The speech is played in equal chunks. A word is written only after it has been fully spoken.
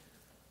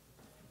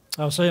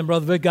I was saying,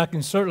 Brother Vic, I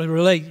can certainly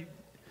relate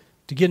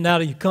to getting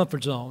out of your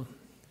comfort zone.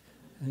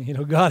 And, you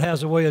know, God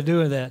has a way of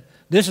doing that.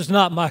 This is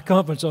not my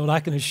comfort zone, I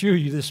can assure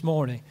you this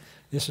morning.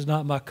 This is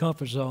not my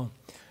comfort zone.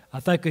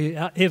 I think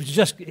it was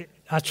just,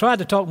 I tried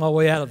to talk my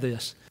way out of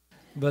this,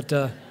 but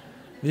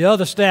the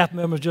other staff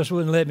members just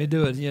wouldn't let me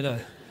do it, you know.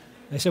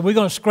 They said, we're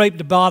going to scrape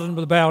the bottom of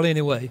the barrel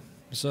anyway.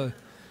 So,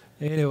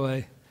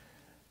 anyway,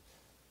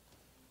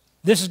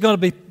 this is going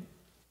to be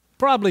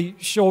probably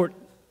short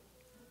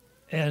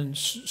and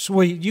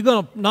sweet. You're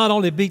going to not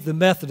only beat the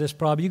Methodists,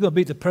 probably, you're going to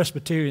beat the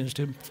Presbyterians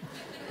too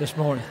this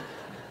morning.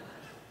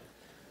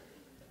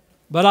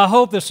 But I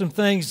hope there's some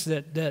things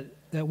that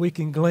we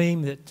can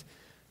glean that,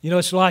 you know,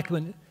 it's like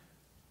when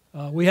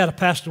we had a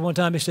pastor one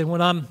time, he said,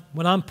 when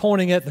I'm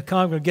pointing at the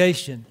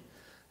congregation,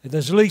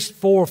 there's at least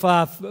 4 or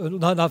 5,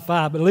 not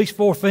 5, but at least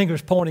 4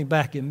 fingers pointing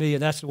back at me,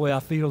 and that's the way I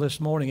feel this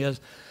morning as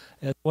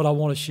what I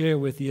want to share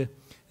with you.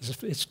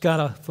 It's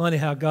kind of funny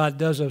how God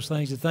does those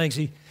things. The things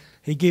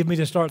He gave me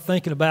to start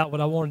thinking about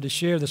what I wanted to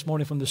share this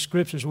morning from the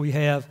scriptures we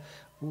have,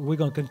 we're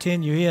going to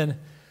continue in.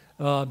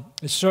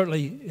 It's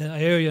certainly an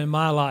area in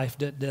my life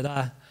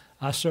that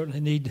I certainly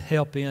need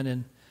help in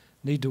and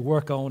need to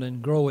work on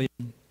and grow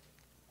in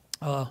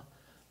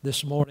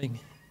this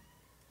morning.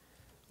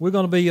 We're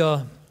going to be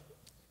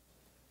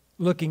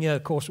looking at,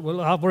 of course,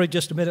 well, I'll break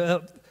just a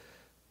minute.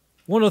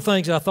 One of the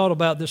things I thought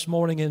about this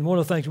morning, and one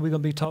of the things we're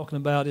going to be talking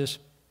about is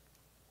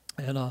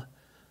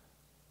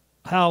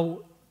how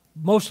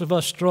most of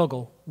us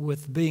struggle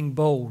with being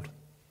bold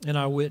in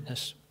our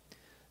witness.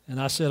 And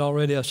I said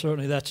already,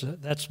 certainly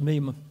that's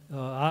me.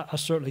 I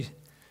certainly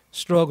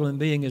struggle in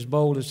being as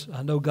bold as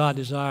I know God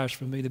desires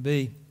for me to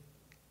be.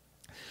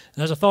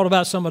 And as I thought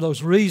about some of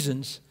those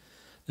reasons,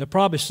 there are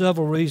probably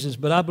several reasons,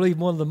 but I believe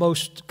one of the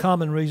most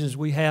common reasons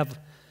we have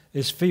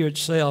is fear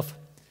itself.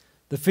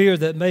 The fear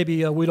that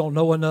maybe we don't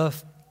know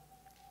enough.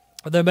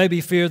 Or there may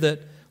be fear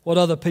that what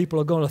other people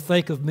are going to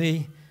think of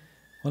me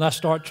when I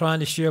start trying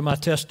to share my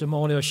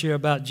testimony or share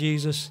about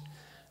Jesus.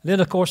 And then,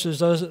 of course,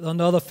 there's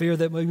another fear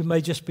that we may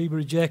just be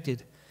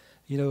rejected.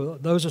 You know,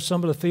 those are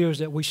some of the fears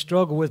that we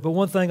struggle with. But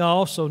one thing I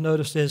also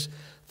noticed is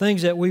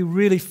things that we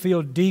really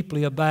feel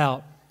deeply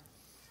about,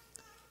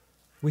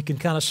 we can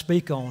kind of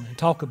speak on and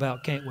talk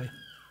about, can't we?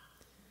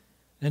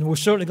 And we're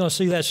certainly going to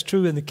see that's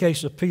true in the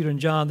case of Peter and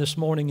John this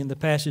morning in the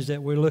passage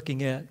that we're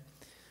looking at.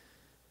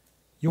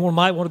 You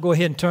might want to go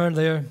ahead and turn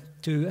there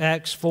to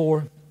Acts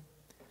 4,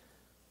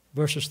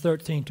 verses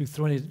 13 to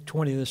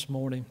 20 this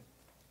morning.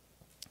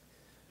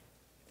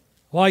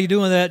 While you're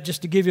doing that,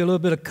 just to give you a little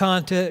bit of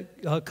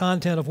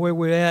content of where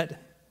we're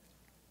at,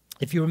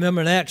 if you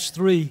remember in Acts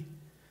 3,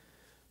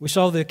 we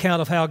saw the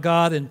account of how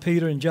God and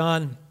Peter and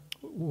John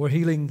were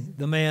healing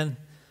the man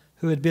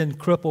who had been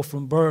crippled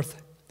from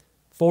birth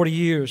 40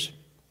 years.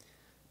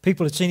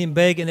 People had seen him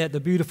begging at the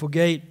beautiful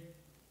gate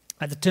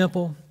at the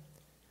temple.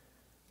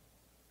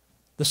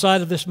 The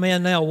sight of this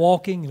man now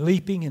walking,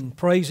 leaping, and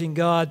praising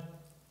God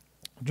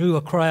drew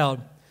a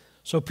crowd.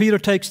 So Peter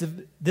takes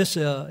this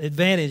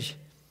advantage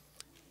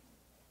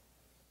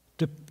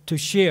to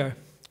share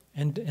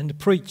and to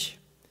preach.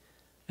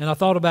 And I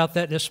thought about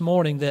that this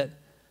morning,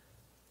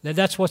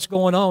 that's what's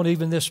going on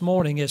even this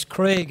morning as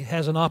Craig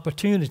has an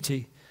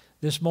opportunity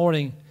this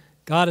morning.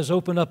 God has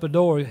opened up a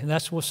door, and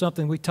that's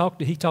something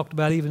he talked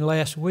about even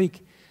last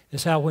week,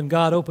 is how when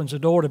God opens a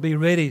door to be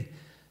ready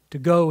to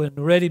go and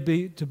ready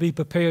to be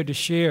prepared to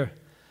share.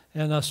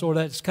 And so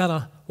that's kind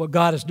of what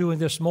God is doing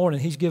this morning.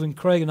 He's giving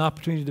Craig an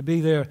opportunity to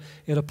be there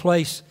at a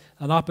place,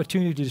 an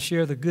opportunity to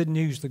share the good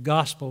news, the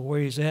gospel,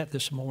 where he's at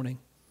this morning.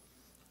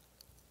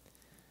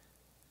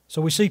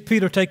 So we see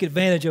Peter take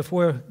advantage of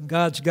where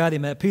God's got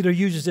him at. Peter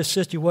uses this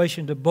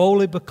situation to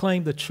boldly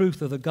proclaim the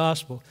truth of the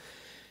gospel.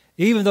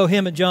 Even though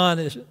him and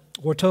John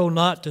were told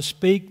not to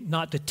speak,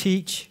 not to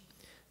teach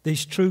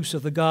these truths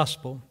of the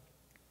gospel,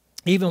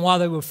 even while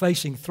they were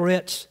facing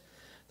threats,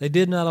 they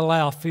did not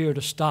allow fear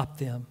to stop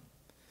them.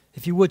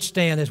 If you would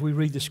stand as we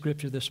read the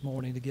scripture this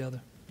morning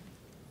together.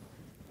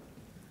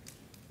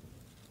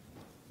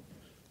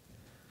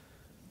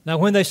 Now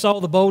when they saw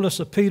the boldness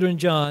of Peter and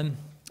John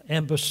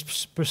and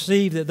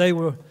perceived that they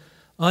were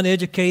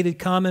uneducated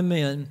common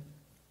men,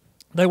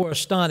 they were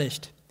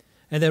astonished,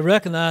 and they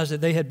recognized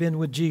that they had been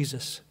with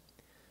Jesus.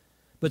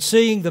 But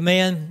seeing the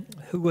man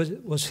who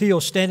was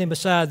healed standing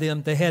beside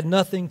them, they had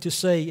nothing to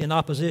say in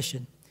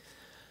opposition.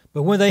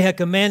 But when they had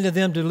commanded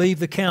them to leave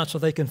the council,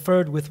 they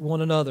conferred with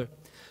one another,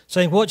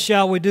 saying, "What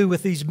shall we do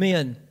with these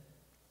men?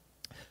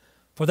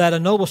 For that a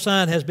noble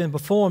sign has been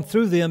performed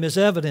through them is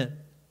evident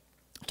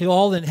to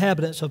all the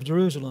inhabitants of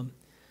Jerusalem,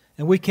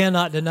 and we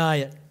cannot deny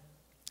it.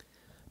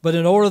 But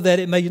in order that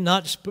it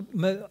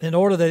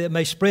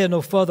may spread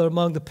no further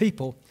among the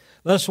people,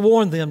 let us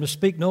warn them to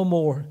speak no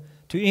more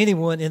to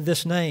anyone in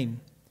this name."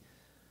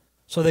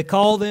 So they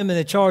called them and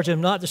they charged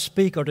them not to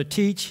speak or to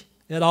teach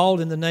at all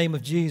in the name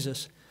of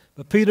Jesus.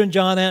 But Peter and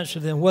John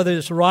answered them, "Whether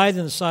it's right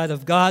in the sight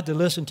of God to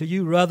listen to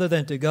you rather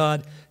than to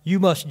God,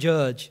 you must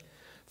judge.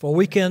 For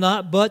we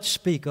cannot but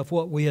speak of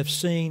what we have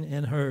seen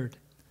and heard."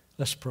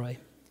 Let's pray.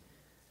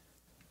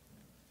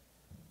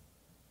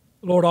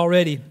 Lord,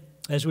 already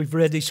as we've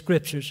read these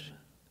scriptures,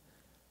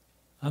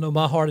 I know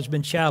my heart has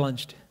been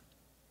challenged.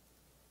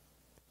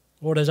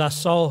 Lord, as I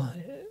saw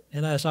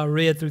and as I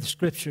read through the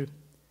scripture,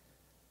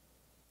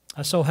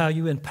 I saw how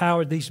you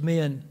empowered these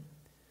men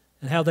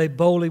and how they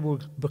boldly were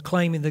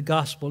proclaiming the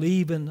gospel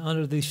even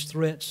under these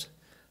threats.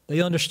 They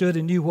understood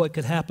and knew what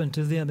could happen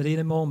to them at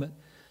any moment,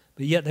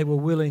 but yet they were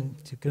willing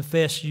to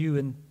confess you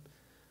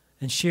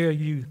and share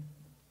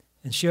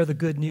the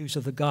good news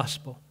of the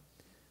gospel.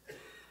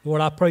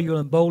 Lord, I pray you'll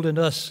embolden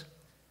us,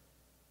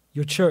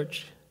 your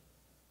church,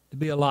 to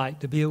be a light,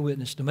 to be a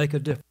witness, to make a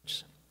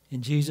difference.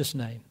 In Jesus'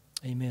 name,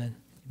 amen.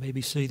 You may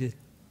be seated.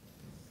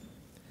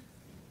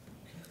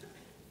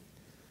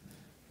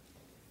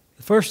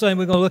 The first thing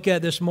we're going to look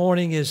at this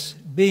morning is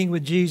being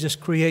with Jesus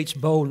creates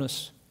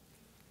boldness.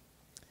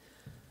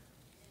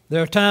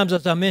 There are times,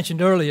 as I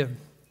mentioned earlier,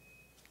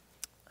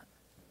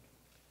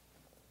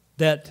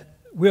 that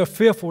we're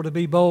fearful to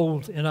be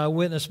bold in our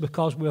witness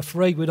because we're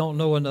afraid we don't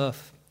know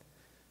enough.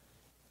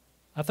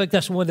 I think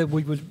that's one that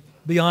we would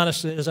be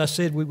honest, as I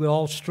said, we would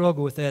all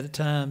struggle with that at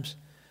times.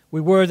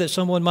 We worry that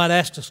someone might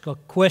ask us a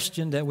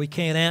question that we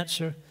can't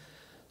answer.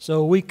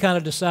 So we kind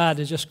of decide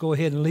to just go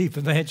ahead and leave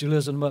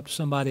evangelism up to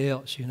somebody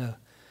else, you know.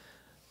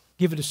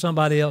 Give it to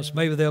somebody else.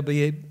 Maybe they'll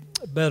be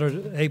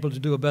able to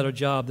do a better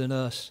job than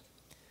us.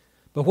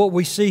 But what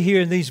we see here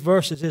in these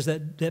verses is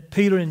that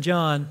Peter and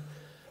John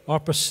are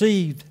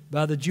perceived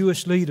by the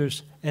Jewish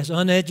leaders as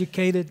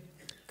uneducated,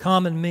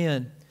 common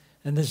men.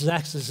 And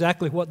that's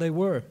exactly what they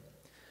were.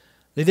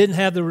 They didn't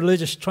have the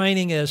religious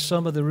training as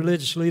some of the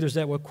religious leaders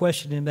that were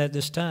questioning him at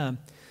this time.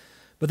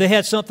 But they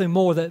had something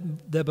more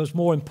that was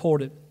more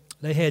important.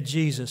 They had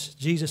Jesus.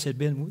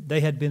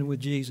 They had been with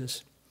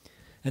Jesus.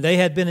 And they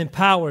had been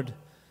empowered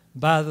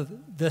by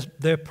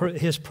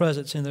his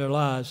presence in their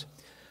lives.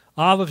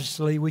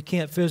 Obviously, we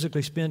can't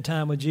physically spend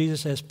time with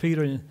Jesus as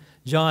Peter and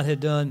John had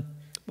done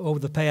over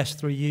the past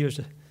 3 years.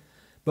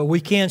 But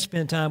we can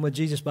spend time with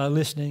Jesus by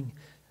listening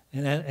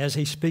and as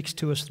he speaks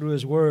to us through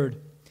his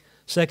word.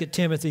 2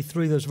 Timothy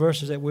 3, those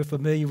verses that we're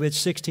familiar with,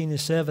 16 and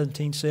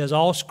 17 says,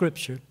 all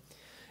Scripture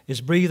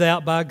is breathed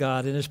out by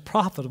God and is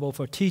profitable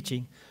for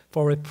teaching,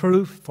 for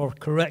reproof, for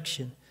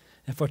correction,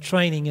 and for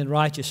training in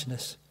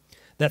righteousness,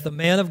 that the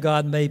man of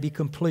God may be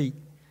complete,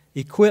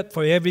 equipped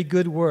for every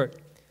good work.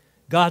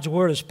 God's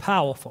Word is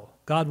powerful.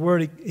 God's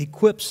Word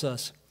equips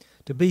us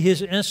to be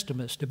His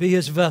instruments, to be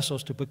His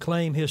vessels, to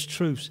proclaim His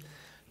truths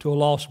to a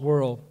lost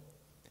world.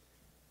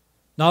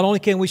 Not only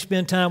can we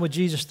spend time with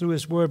Jesus through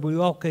His Word, but we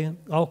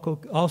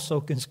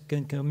also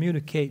can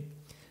communicate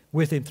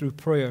with Him through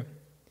prayer.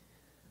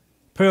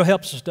 Prayer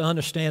helps us to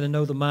understand and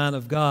know the mind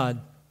of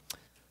God.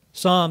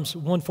 Psalms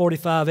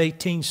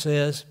 145:18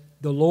 says,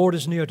 the Lord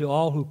is near to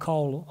all who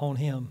call on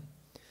Him,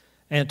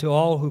 and to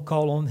all who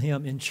call on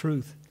Him in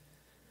truth.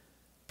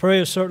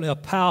 Prayer is certainly a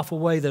powerful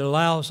way that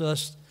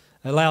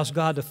allows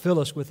God to fill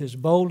us with His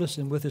boldness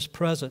and with His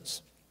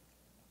presence.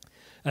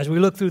 As we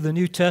look through the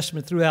New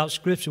Testament throughout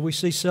Scripture, we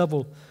see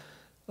several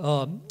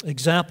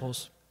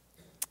examples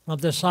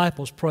of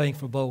disciples praying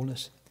for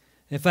boldness.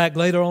 In fact,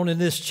 later on in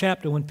this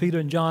chapter, when Peter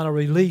and John are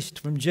released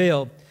from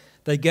jail,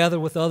 they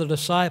gather with other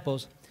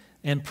disciples,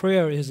 and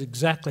prayer is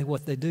exactly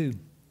what they do.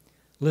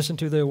 Listen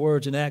to their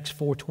words in Acts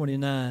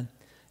 4:29.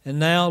 And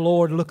now,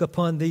 Lord, look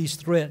upon these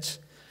threats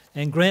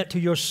and grant to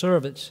your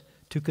servants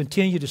to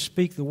continue to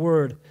speak the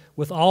word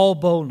with all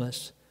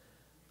boldness.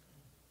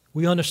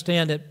 We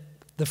understand that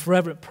the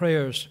fervent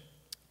prayers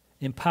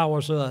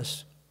empowers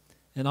us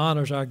and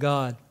honors our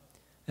God.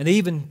 And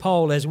even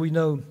Paul, as we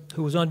know,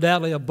 who was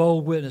undoubtedly a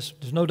bold witness,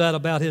 there's no doubt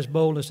about his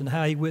boldness and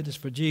how he witnessed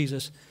for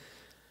Jesus,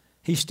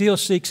 he still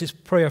seeks his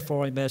prayer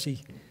for him as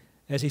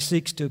he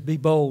seeks to be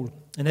bold.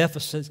 In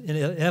Ephesus,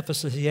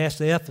 he asked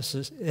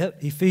the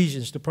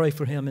Ephesians to pray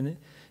for him. In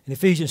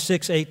Ephesians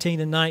 6:18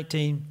 and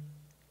 19,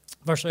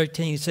 verse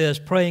 18, he says,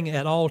 praying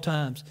at all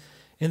times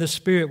in the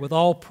Spirit with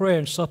all prayer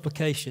and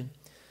supplication.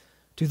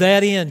 To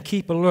that end,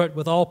 keep alert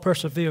with all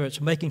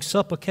perseverance, making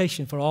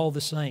supplication for all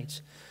the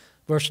saints.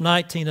 Verse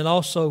 19, and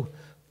also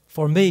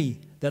for me,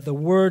 that the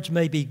words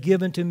may be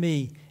given to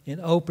me in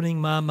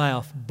opening my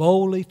mouth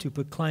boldly to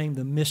proclaim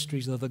the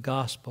mysteries of the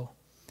gospel.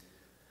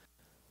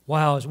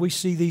 Wow, as we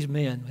see these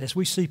men, as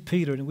we see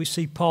Peter and we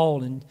see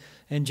Paul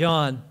and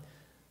John,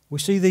 we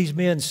see these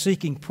men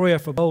seeking prayer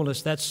for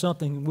boldness. That's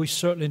something we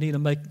certainly need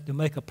to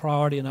make a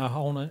priority in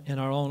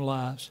our own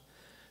lives.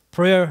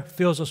 Prayer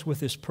fills us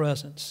with His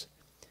presence.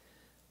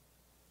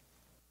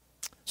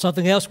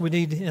 Something else we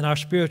need in our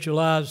spiritual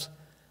lives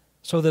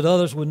so that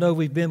others will know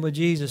we've been with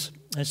Jesus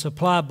and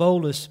supply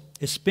boldness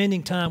is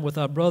spending time with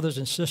our brothers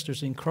and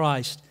sisters in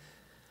Christ.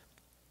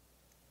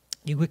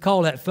 We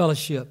call that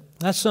fellowship.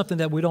 That's something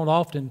that we don't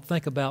often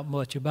think about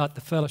much, about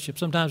the fellowship.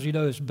 Sometimes,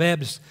 as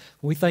Baptists,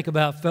 when we think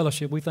about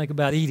fellowship, we think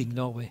about eating,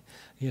 don't we?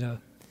 And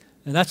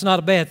that's not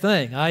a bad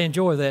thing. I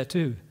enjoy that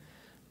too.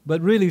 But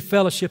really,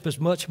 fellowship is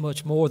much,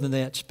 much more than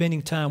that,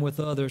 spending time with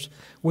others.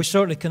 We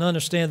certainly can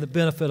understand the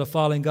benefit of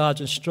following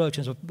God's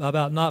instructions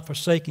about not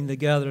forsaking the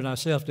gathering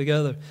ourselves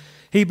together.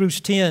 Hebrews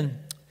 10,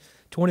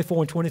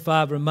 24 and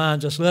 25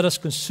 reminds us, let us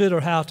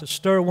consider how to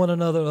stir one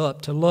another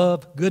up to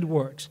love, good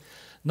works,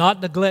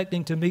 not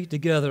neglecting to meet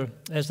together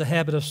as the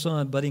habit of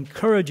some, but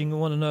encouraging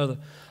one another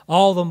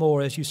all the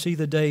more as you see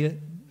the day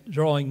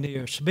drawing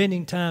near,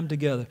 spending time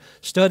together,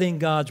 studying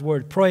God's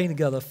Word, praying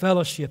together,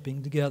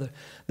 fellowshipping together.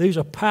 These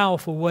are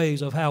powerful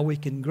ways of how we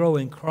can grow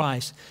in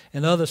Christ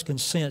and others can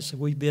sense that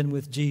we've been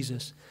with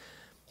Jesus.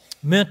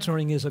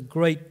 Mentoring is a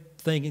great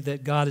thing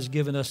that God has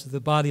given us, the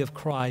body of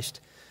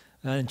Christ,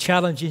 and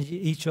challenging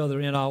each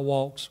other in our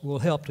walks will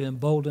help to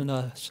embolden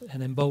us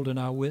and embolden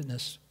our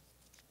witness.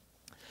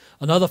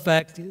 Another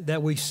fact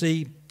that we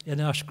see in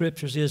our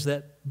scriptures is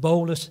that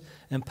boldness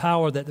and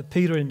power that the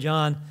Peter and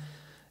John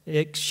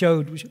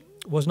showed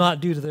was not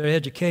due to their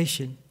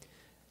education.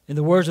 In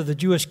the words of the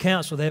Jewish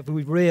council that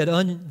we read,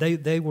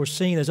 they were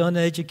seen as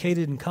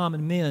uneducated and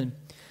common men,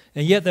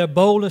 and yet their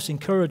boldness and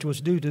courage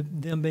was due to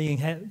them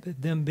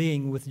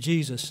being with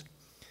Jesus.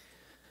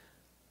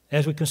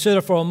 As we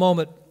consider for a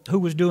moment who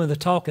was doing the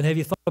talking, have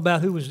you thought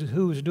about who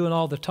was doing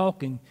all the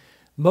talking?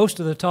 Most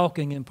of the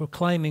talking and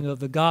proclaiming of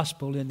the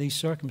gospel in these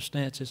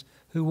circumstances,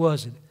 who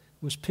was it?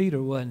 It was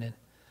Peter, wasn't it?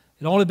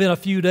 It had only been a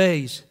few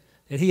days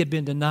that he had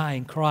been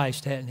denying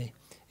Christ, hadn't he?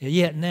 And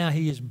yet now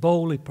he is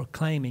boldly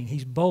proclaiming,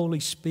 he's boldly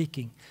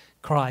speaking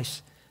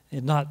Christ,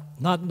 and not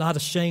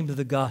ashamed of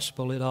the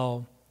gospel at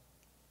all.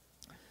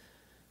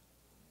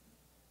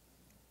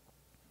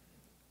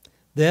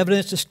 The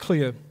evidence is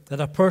clear that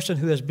a person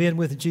who has been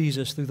with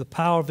Jesus through the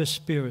power of His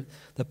Spirit,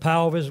 the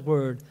power of His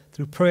Word,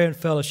 through prayer and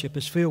fellowship,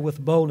 is filled with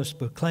boldness to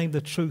proclaim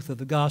the truth of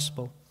the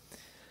gospel.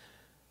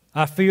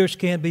 Our fears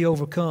can be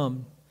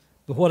overcome,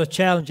 but what a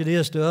challenge it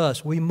is to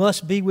us. We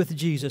must be with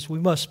Jesus. We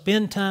must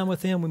spend time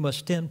with Him. We must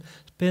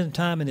spend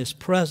time in His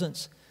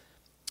presence.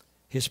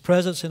 His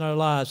presence in our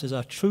lives is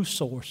our true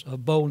source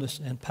of boldness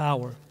and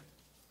power.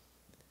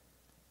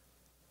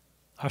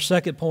 Our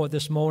second point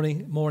this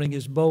morning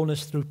is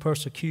boldness through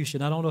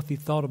persecution. I don't know if you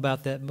thought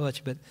about that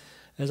much, but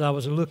as I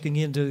was looking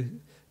into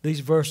these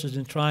verses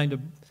and trying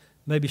to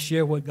maybe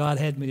share what God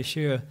had me to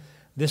share,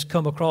 this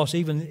come across,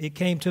 it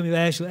came to me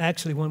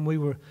actually when we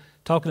were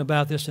talking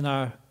about this in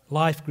our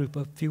life group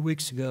a few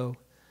weeks ago.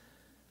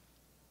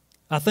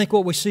 I think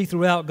what we see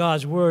throughout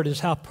God's Word is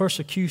how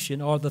persecution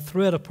or the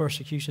threat of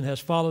persecution has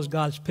followed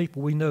God's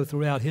people we know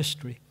throughout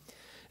history.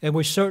 And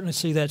we certainly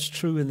see that's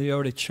true in the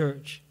early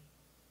church.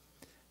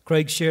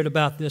 Craig shared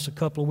about this a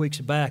couple of weeks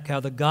back, how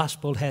the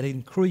gospel had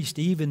increased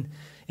even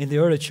in the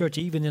early church,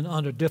 even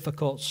under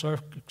difficult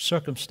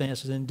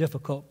circumstances and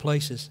difficult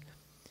places.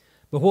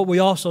 But what we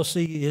also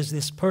see is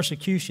this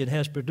persecution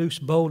has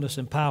produced boldness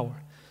and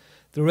power.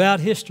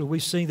 Throughout history,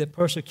 we've seen that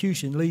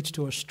persecution leads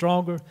to a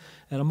stronger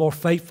and a more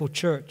faithful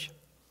church.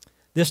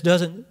 This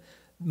doesn't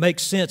make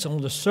sense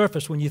on the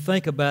surface when you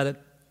think about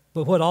it,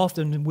 but what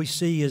often we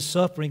see is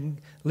suffering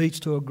leads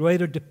to a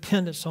greater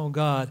dependence on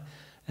God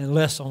and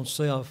less on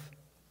self,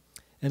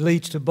 and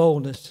leads to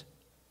boldness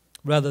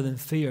rather than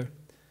fear.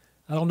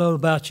 I don't know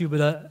about you,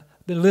 but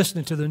I've been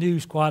listening to the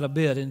news quite a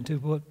bit and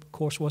to,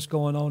 what's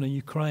going on in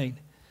Ukraine.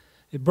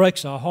 It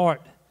breaks our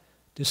heart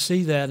to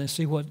see that and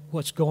see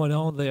what's going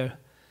on there.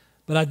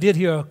 But I did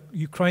hear a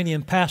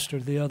Ukrainian pastor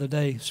the other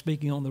day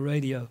speaking on the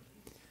radio.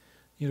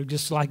 You know,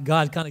 just like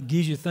God kind of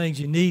gives you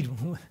things you need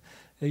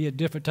at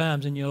different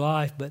times in your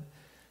life. But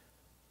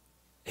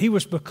he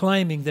was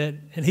proclaiming that,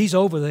 and he's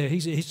over there.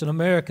 He's an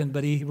American,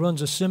 but he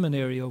runs a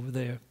seminary over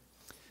there.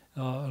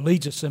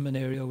 Leads a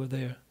seminary over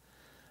there,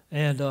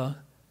 and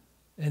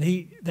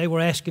they were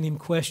asking him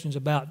questions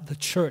about the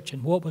church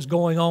and what was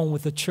going on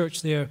with the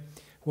church there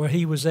where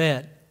he was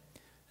at.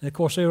 And of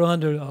course, they were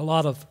under a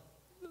lot of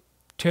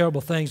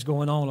terrible things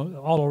going on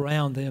all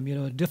around them. You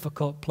know, a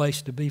difficult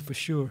place to be for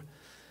sure.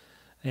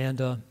 And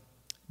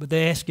but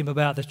they asked him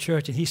about the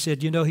church, and he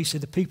said,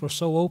 the people are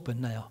so open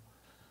now.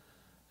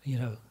 You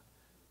know.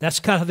 That's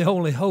kind of the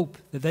only hope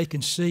that they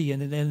can see,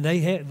 and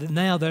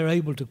now they're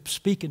able to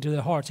speak into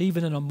their hearts,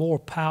 even in a more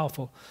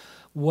powerful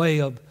way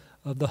of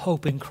the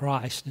hope in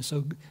Christ. And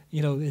so,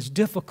 you know, as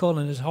difficult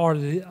and as hard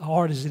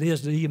as it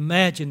is to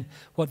imagine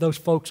what those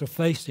folks are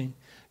facing,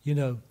 you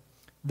know,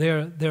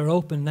 they're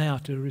open now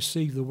to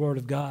receive the Word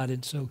of God.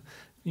 And so,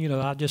 you know,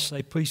 I just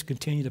say, please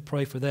continue to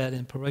pray for that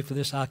and pray for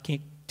this. I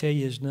can't tell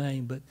you his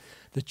name, but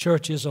the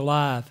church is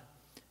alive,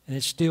 and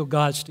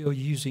God's still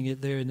using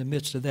it there in the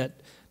midst of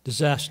that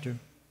disaster.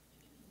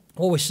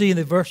 What we see in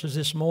the verses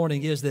this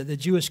morning is that the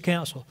Jewish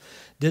council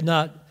did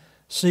not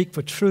seek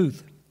for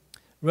truth.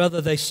 Rather,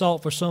 they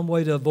sought for some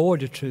way to avoid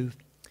the truth.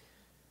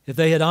 If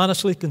they had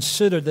honestly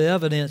considered the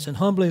evidence and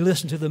humbly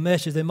listened to the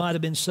message, they might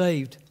have been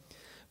saved.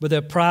 But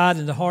their pride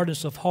and the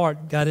hardness of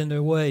heart got in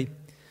their way.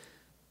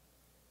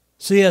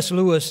 C.S.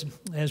 Lewis,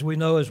 as we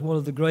know, has had one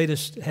of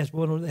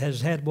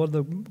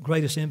the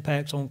greatest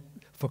impacts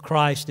for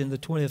Christ in the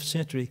 20th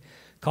century,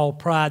 called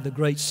Pride, the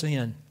Great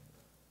Sin.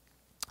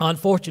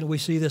 Unfortunately, we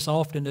see this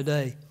often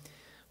today.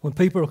 When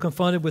people are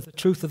confronted with the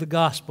truth of the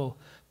gospel,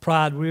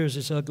 pride rears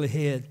its ugly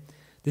head.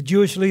 The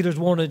Jewish leaders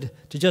wanted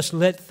to just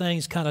let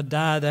things kind of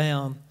die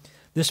down.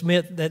 This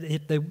meant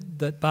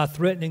that by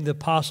threatening the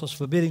apostles,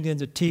 forbidding them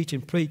to teach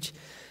and preach,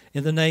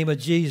 in the name of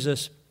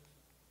Jesus,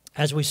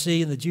 as we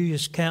see in the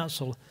Jewish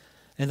council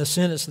and the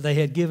sentence that they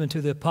had given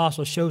to the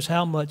apostles, shows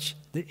how much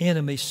the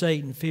enemy,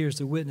 Satan, fears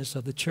the witness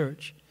of the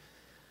church.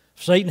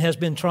 Satan has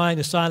been trying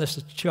to silence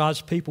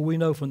God's people, we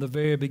know, from the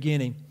very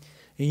beginning.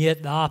 And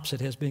yet the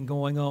opposite has been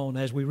going on,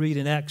 as we read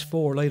in Acts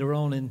 4, later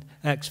on in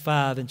Acts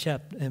 5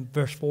 and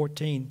verse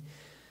 14.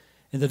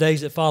 In the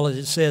days that followed,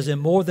 it says,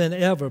 "And more than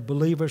ever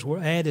believers were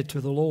added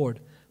to the Lord,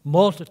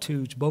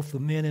 multitudes, both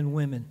of men and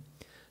women."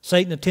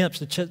 Satan's attempts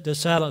to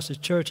silence the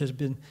church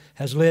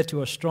has led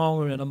to a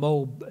stronger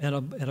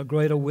and a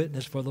greater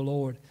witness for the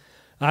Lord.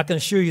 I can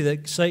assure you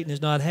that Satan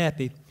is not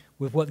happy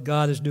with what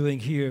God is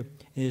doing here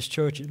in His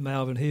church at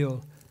Malvern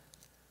Hill.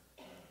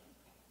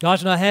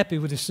 God's not happy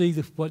with to see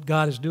what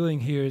God is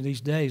doing here in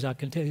these days. I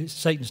can tell you,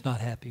 Satan's not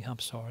happy,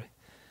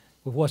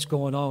 with what's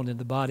going on in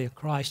the body of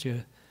Christ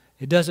here.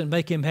 It doesn't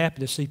make him happy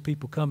to see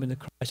people coming to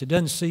Christ. It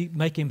doesn't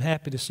make him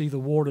happy to see the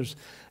waters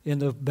in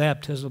the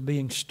baptism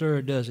being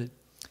stirred, does it?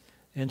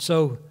 And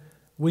so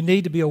we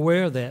need to be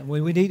aware of that.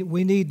 We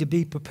need to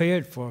be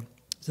prepared for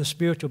the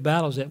spiritual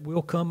battles that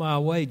will come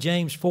our way.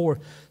 James 4,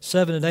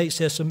 7 and 8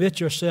 says,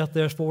 "Submit yourself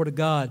therefore to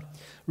God.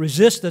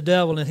 Resist the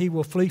devil and he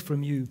will flee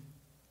from you.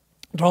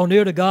 Draw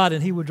near to God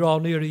and He will draw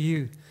near to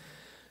you."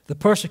 The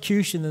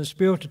persecution and the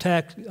spiritual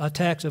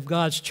attacks of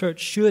God's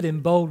church should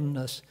embolden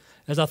us.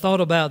 As I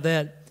thought about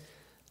that,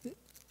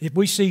 if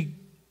we see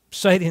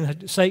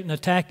Satan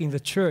attacking the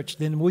church,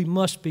 then we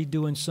must be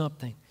doing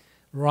something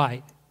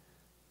right,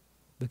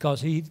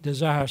 because he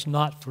desires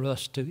not for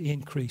us to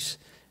increase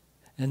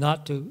and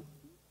not to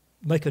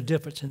make a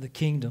difference in the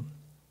kingdom.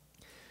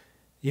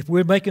 If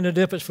we're making a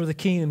difference for the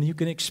kingdom, you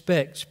can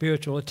expect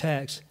spiritual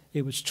attacks.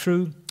 It was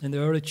true in the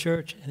early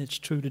church, and it's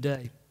true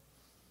today.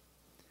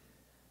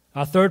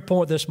 Our third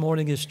point this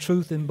morning is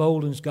truth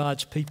emboldens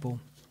God's people.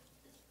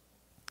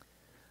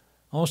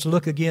 I want us to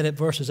look again at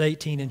verses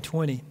 18 and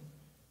 20.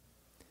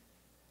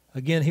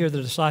 Again, hear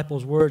the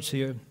disciples' words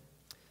here.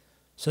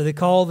 "So they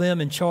called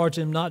them and charged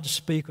them not to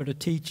speak or to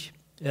teach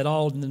at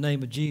all in the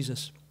name of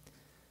Jesus.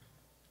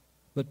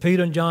 But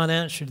Peter and John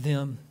answered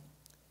them,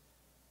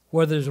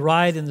 'Whether it is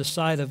right in the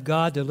sight of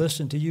God to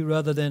listen to you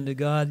rather than to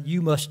God,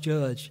 you must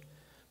judge.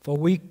 For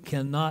we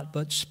cannot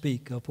but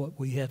speak of what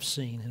we have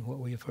seen and what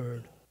we have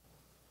heard.'"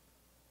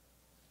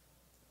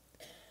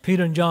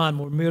 Peter and John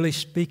were merely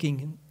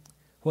speaking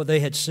what they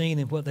had seen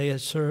and what they had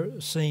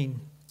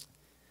seen.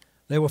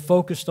 They were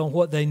focused on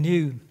what they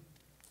knew.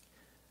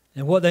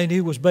 And what they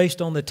knew was based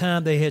on the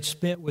time they had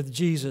spent with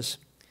Jesus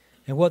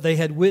and what they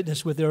had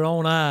witnessed with their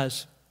own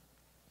eyes.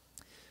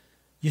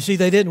 You see,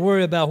 they didn't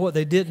worry about what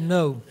they didn't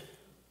know.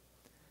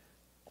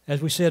 As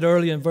we said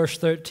earlier in verse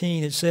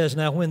 13, it says,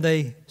 "Now when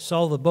they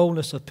saw the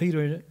boldness of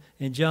Peter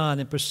and John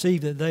and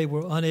perceived that they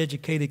were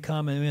uneducated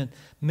common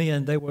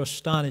men, they were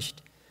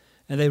astonished,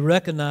 and they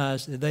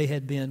recognized that they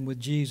had been with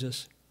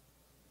Jesus."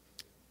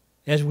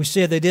 As we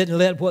said, they didn't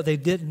let what they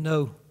didn't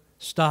know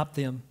stop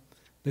them,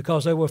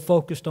 because they were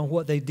focused on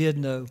what they did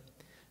know,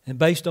 and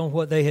based on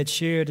what they had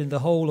shared in the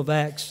whole of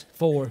Acts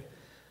 4,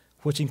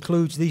 which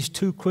includes these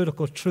two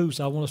critical truths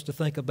I want us to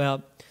think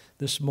about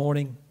this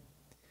morning.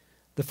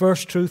 The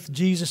first truth,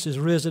 Jesus is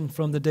risen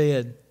from the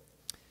dead.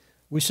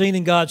 We've seen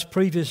in God's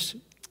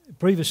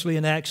previously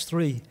in Acts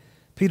 3,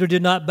 Peter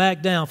did not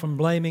back down from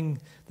blaming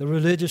the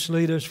religious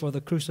leaders for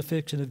the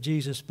crucifixion of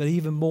Jesus, but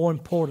even more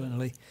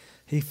importantly,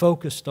 he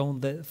focused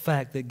on the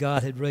fact that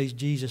God had raised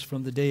Jesus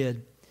from the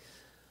dead.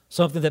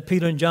 Something that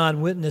Peter and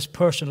John witnessed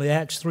personally.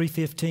 Acts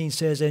 3:15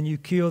 says, "And you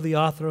killed the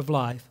author of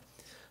life,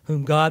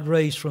 whom God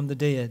raised from the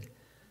dead.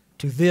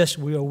 To this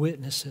we are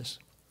witnesses."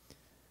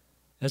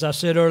 As I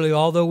said earlier,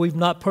 although we've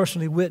not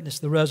personally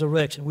witnessed the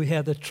resurrection, we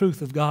have the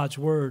truth of God's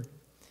Word.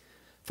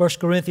 1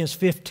 Corinthians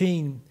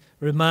 15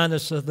 reminds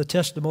us of the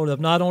testimony of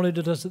not only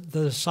the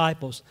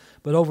disciples,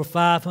 but over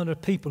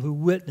 500 people who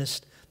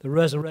witnessed the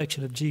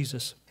resurrection of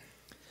Jesus.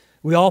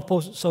 We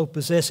also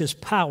possess His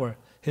power,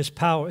 His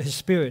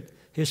Spirit.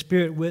 His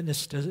Spirit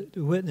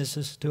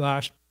witnesses to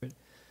our spirit.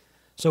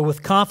 So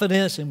with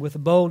confidence and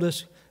with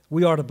boldness,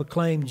 we are to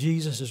proclaim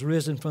Jesus is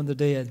risen from the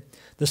dead.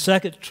 The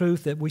second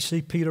truth that we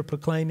see Peter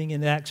proclaiming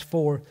in Acts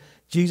 4,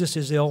 Jesus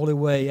is the only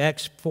way.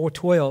 Acts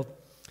 4:12,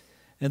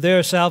 "And there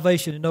is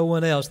salvation in no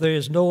one else. There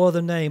is no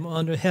other name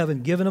under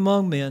heaven given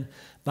among men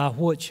by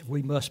which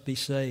we must be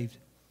saved."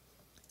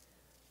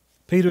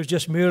 Peter is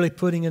just merely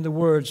putting into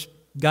words,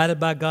 guided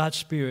by God's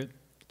Spirit,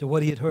 to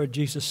what he had heard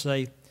Jesus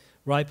say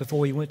right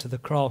before he went to the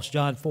cross.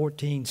 John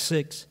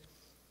 14:6,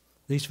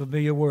 these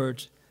familiar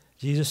words.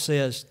 Jesus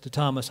says to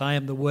Thomas, "I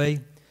am the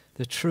way,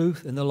 the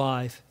truth, and the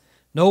life.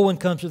 No one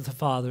comes to the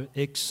Father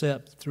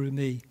except through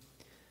me."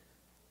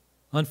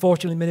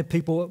 Unfortunately, many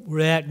people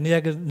react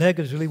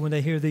negatively when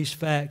they hear these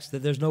facts,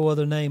 that there's no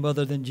other name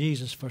other than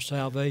Jesus for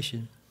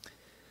salvation.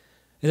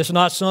 And it's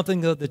not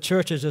something that the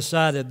church has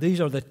decided.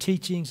 These are the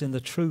teachings and the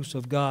truths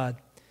of God.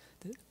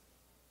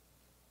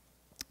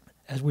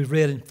 As we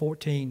read in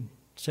 14,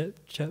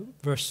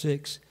 verse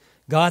 6,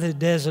 God has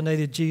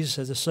designated Jesus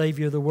as the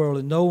Savior of the world,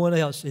 and no one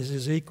else is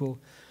His equal.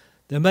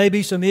 There may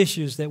be some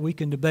issues that we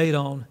can debate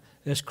on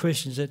as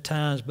Christians at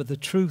times, but the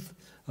truth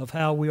of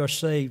how we are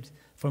saved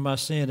from our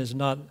sin is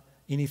not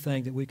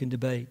anything that we can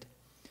debate.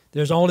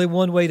 There's only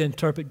one way to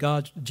interpret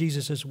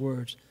Jesus'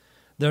 words.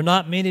 There are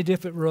not many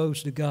different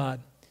roads to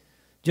God.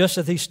 Just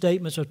as these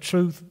statements of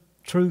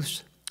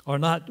truths are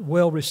not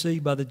well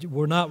received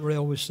were not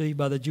well received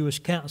by the Jewish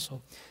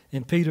council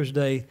in Peter's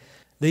day,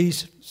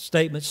 these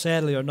statements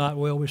sadly are not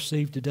well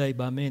received today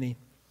by many.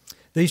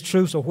 These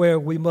truths are where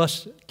we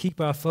must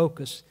keep our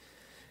focus.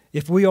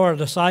 If we are a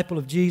disciple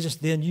of Jesus,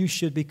 then you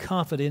should be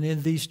confident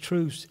in these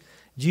truths.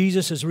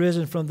 Jesus is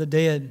risen from the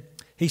dead.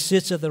 He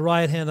sits at the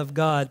right hand of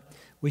God.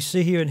 We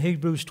see here in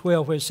Hebrews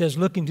 12 where it says,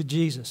 looking to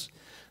Jesus,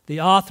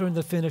 the author and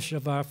the finisher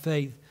of our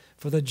faith.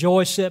 For the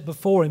joy set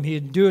before him, he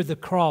endured the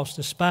cross,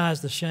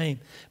 despised the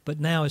shame, but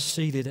now is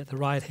seated at the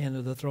right hand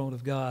of the throne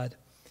of God.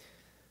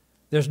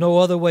 There's no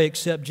other way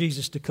except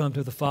Jesus to come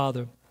to the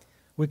Father.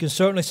 We can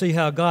certainly see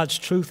how God's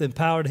truth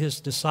empowered his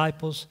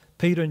disciples,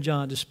 Peter and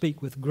John, to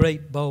speak with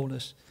great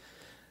boldness.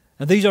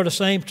 And these are the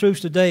same truths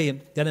today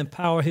that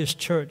empower his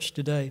church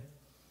today.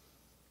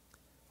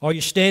 Are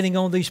you standing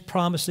on these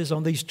promises,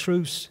 on these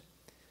truths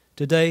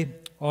today?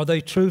 Are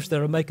they truths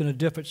that are making a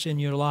difference in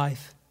your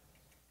life?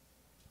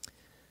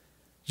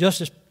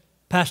 Just as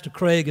Pastor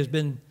Craig has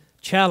been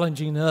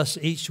challenging us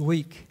each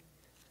week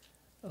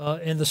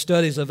in the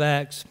studies of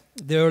Acts,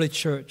 the early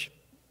church,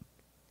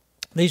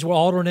 these were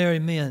ordinary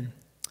men,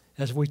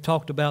 as we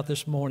talked about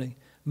this morning,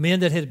 men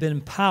that had been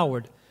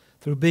empowered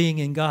through being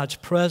in God's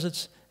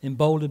presence,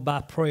 emboldened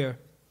by prayer,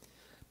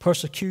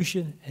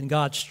 persecution, and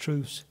God's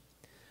truths.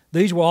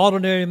 These were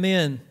ordinary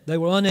men. They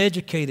were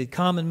uneducated,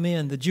 common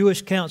men. The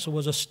Jewish council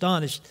was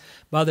astonished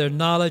by their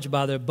knowledge,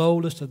 by their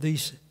boldness of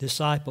these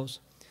disciples.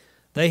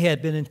 They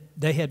had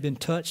been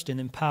touched and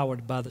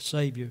empowered by the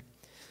Savior.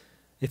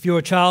 If you're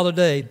a child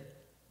today,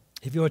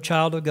 if you're a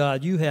child of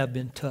God, you have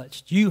been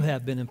touched. You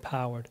have been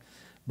empowered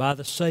by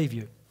the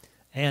Savior,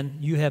 and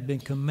you have been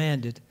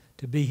commanded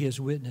to be His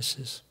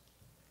witnesses.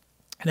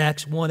 In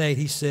Acts 1:8,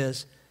 he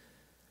says,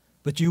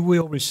 "But you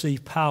will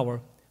receive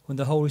power when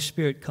the Holy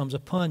Spirit comes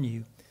upon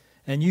you,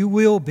 and you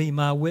will be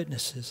my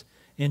witnesses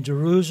in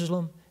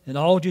Jerusalem and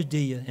all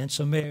Judea and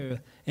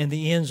Samaria and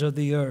the ends of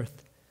the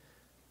earth."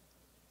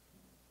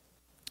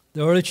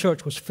 The early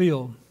church was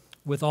filled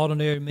with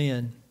ordinary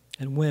men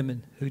and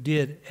women who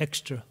did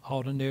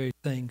extraordinary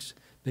things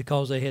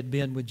because they had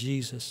been with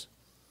Jesus.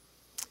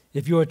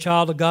 If you're a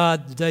child of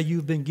God, today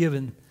you've been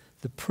given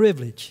the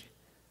privilege.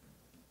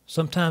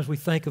 Sometimes we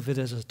think of it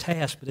as a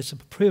task, but it's a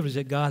privilege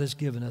that God has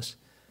given us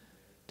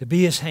to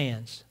be His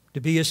hands,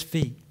 to be His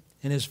feet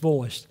and His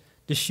voice,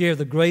 to share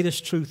the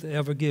greatest truth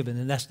ever given,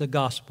 and that's the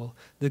gospel,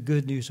 the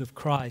good news of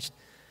Christ.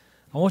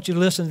 I want you to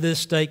listen to this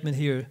statement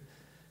here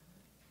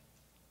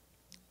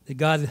that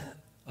God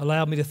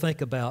allowed me to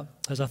think about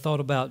as I thought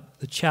about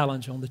the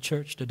challenge on the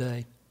church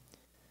today.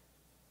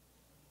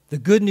 The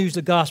good news,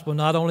 the gospel,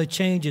 not only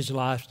changes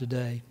lives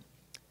today,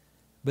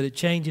 but it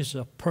changes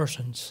a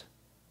person's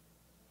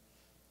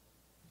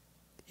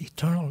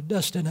eternal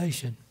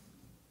destination.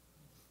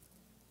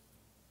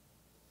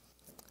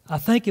 I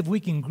think if we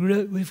can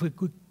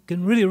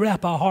really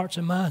wrap our hearts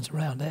and minds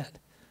around that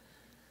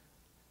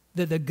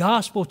the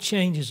gospel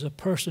changes a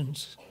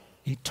person's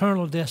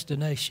eternal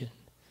destination.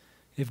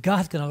 If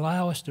God can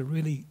allow us to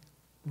really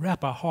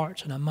wrap our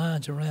hearts and our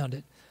minds around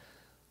it,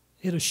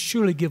 it'll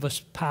surely give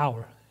us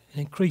power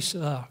and increase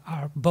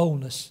our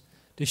boldness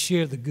to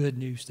share the good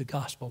news, the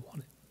gospel on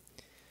it.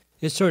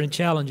 It certainly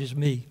challenges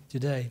me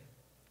today.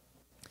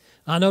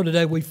 I know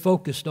today we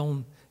focused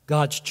on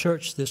God's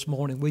church this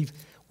morning.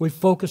 We've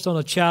focused on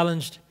a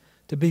challenge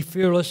to be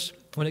fearless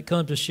when it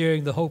comes to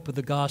sharing the hope of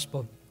the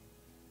gospel.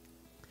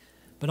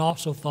 But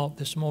also thought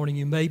this morning,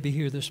 you may be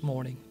here this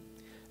morning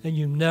and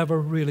you never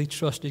really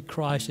trusted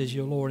Christ as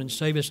your Lord and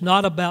Savior. It's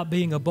not about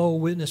being a bold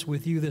witness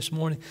with you this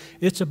morning.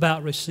 It's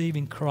about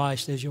receiving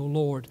Christ as your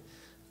Lord,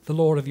 the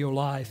Lord of your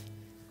life.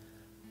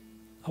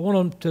 I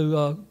want them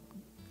to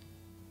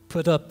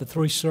put up the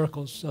three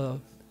circles.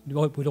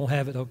 We don't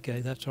have it.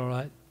 Okay, that's all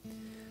right.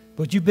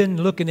 But you've been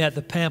looking at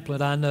the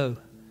pamphlet, I know,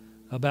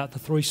 about the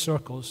three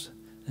circles.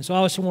 And so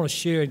I just want to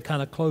share and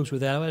kind of close with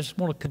that. I just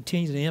want to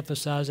continue to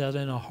emphasize that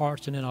in our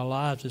hearts and in our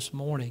lives this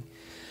morning.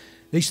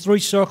 These three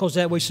circles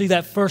that we see,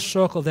 that first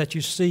circle that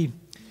you see,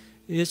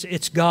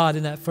 it's God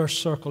in that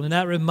first circle. And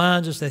that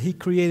reminds us that He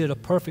created a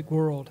perfect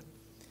world.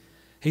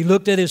 He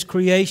looked at His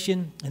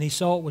creation and He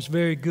saw it was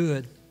very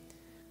good.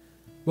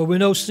 But we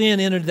know sin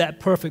entered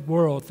that perfect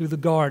world through the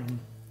garden,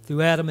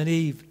 through Adam and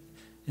Eve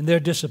and their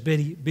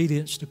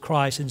disobedience to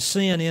Christ. And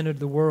sin entered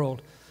the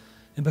world.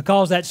 And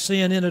because that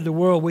sin entered the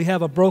world, we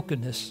have a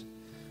brokenness.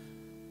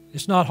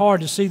 It's not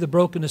hard to see the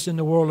brokenness in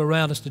the world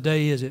around us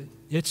today, is it?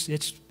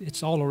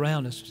 It's all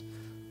around us.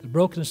 The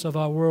brokenness of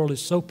our world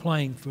is so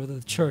plain for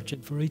the church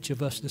and for each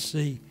of us to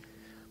see.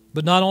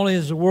 But not only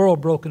is the world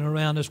broken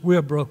around us,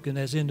 we're broken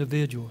as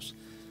individuals.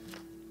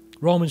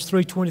 Romans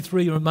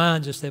 3:23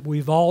 reminds us that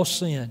we've all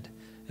sinned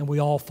and we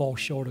all fall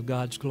short of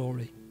God's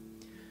glory.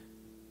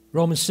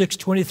 Romans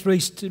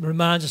 6:23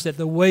 reminds us that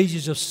the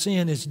wages of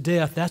sin is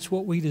death. That's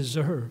what we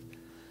deserve.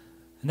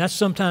 And that's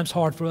sometimes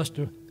hard for us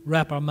to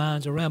wrap our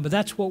minds around. But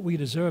that's what we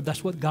deserve.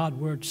 That's what God's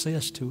Word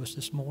says to us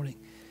this morning.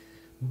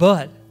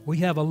 But we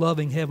have a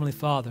loving Heavenly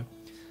Father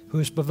who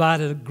has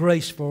provided a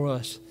grace for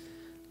us.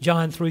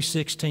 John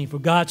 3:16, for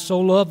God so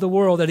loved the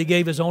world that He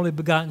gave His only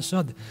begotten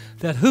Son,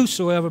 that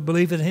whosoever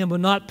believeth in Him will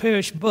not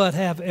perish but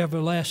have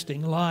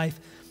everlasting life.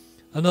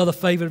 Another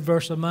favorite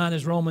verse of mine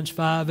is Romans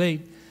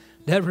 5:8.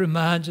 That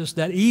reminds us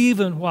that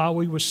even while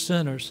we were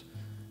sinners,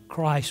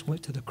 Christ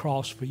went to the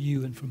cross for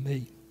you and for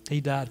me. He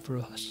died for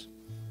us.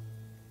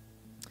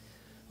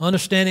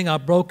 Understanding our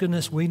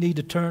brokenness, we need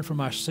to turn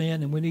from our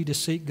sin and we need to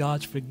seek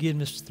God's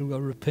forgiveness through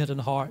a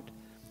repentant heart.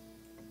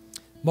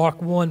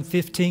 Mark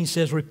 1:15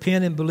 says,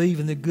 repent and believe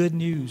in the good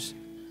news.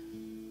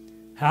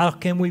 How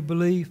can we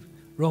believe?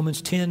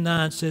 Romans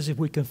 10:9 says, if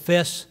we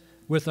confess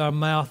with our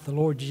mouth the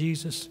Lord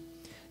Jesus,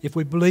 if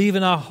we believe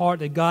in our heart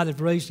that God has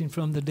raised Him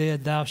from the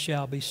dead, thou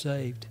shalt be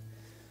saved.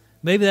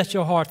 Maybe that's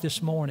your heart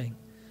this morning.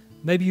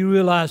 Maybe you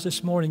realize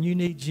this morning you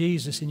need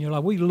Jesus in your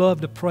life. We'd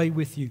love to pray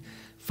with you.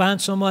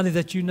 Find somebody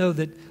that you know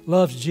that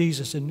loves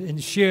Jesus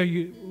and share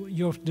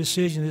your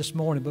decision this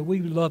morning. But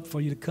we'd love for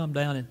you to come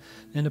down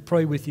and to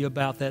pray with you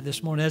about that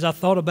this morning. As I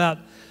thought about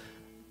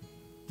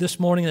this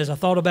morning, as I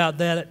thought about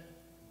that,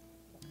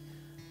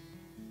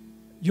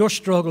 your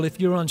struggle, if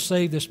you're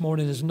unsaved this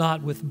morning, is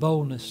not with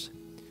boldness.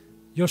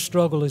 Your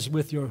struggle is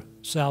with your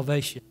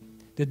salvation.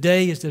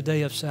 Today is the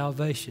day of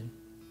salvation.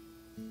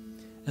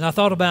 And I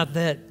thought about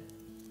that.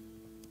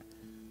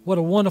 What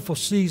a wonderful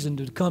season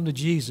to come to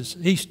Jesus,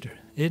 Easter,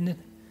 isn't it?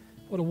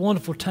 What a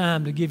wonderful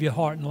time to give your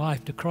heart and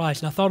life to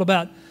Christ. And I thought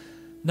about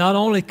not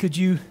only could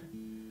you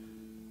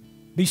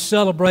be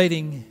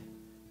celebrating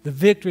the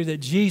victory that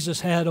Jesus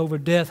had over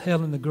death,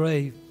 hell, and the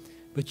grave,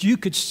 but you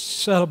could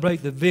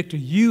celebrate the victory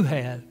you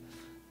had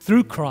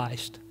through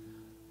Christ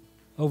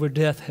over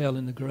death, hell,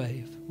 and the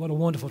grave. What a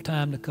wonderful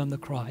time to come to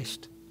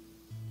Christ.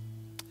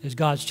 As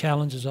God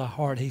challenges our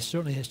heart, He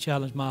certainly has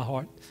challenged my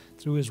heart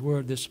through His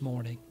Word this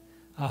morning.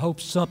 I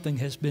hope something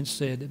has been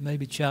said that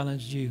maybe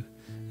challenged you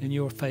in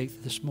your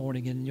faith this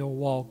morning, in your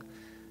walk.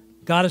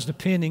 God is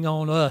depending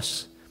on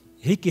us.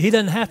 He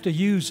doesn't have to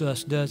use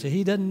us, does He?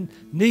 He doesn't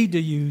need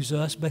to use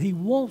us, but He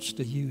wants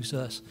to use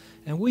us.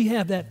 And we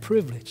have that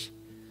privilege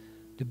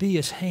to be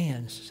His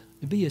hands,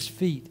 to be His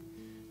feet,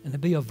 and to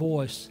be a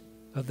voice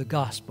of the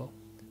gospel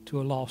to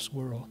a lost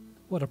world.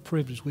 What a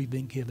privilege we've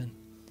been given.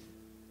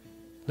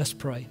 Let's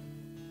pray.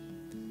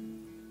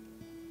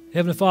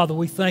 Heavenly Father,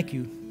 we thank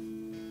You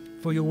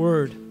for Your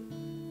Word.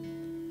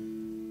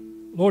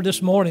 Lord,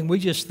 this morning we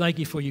just thank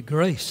You for Your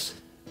grace,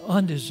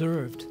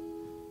 undeserved,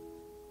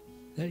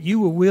 that You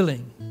were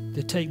willing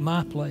to take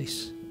my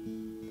place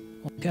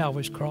on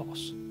Calvary's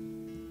cross.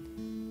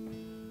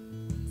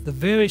 The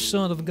very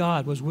Son of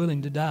God was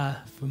willing to die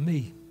for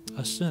me,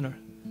 a sinner,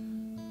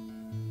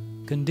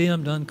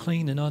 condemned,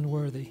 unclean, and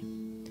unworthy.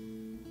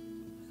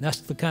 And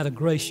that's the kind of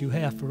grace You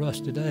have for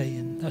us today,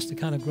 and that's the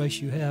kind of grace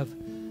You have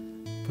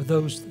for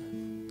those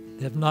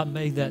that have not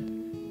made that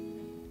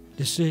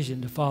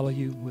decision to follow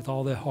You with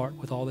all their heart,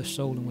 with all their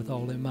soul, and with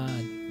all their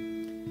mind.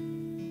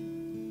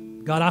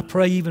 God, I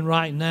pray even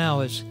right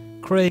now as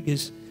Craig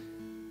is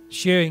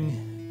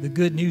sharing the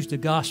good news, the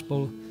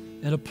gospel,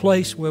 in a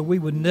place where we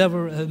would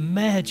never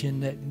imagine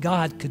that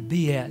God could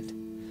be at.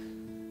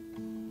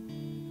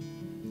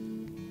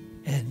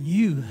 And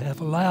You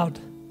have allowed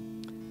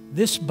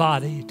this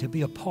body to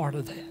be a part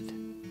of that.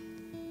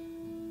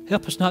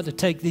 Help us not to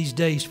take these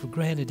days for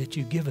granted that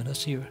You've given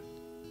us here.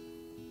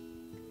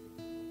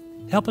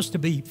 Help us to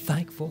be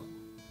thankful,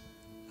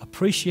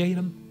 appreciate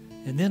them,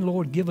 and then,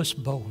 Lord, give us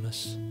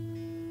boldness.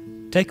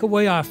 Take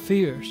away our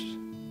fears.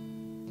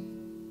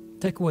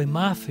 Take away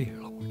my fear,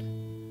 Lord,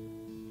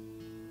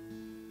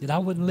 that I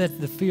wouldn't let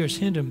the fears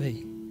hinder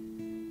me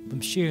from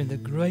sharing the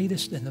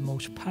greatest and the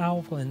most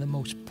powerful and the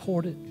most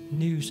important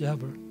news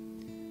ever.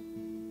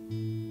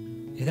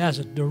 It has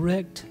a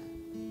direct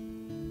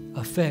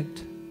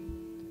effect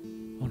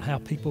on how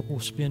people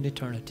will spend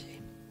eternity.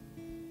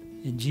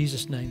 In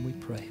Jesus' name we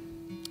pray.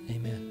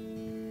 Amen.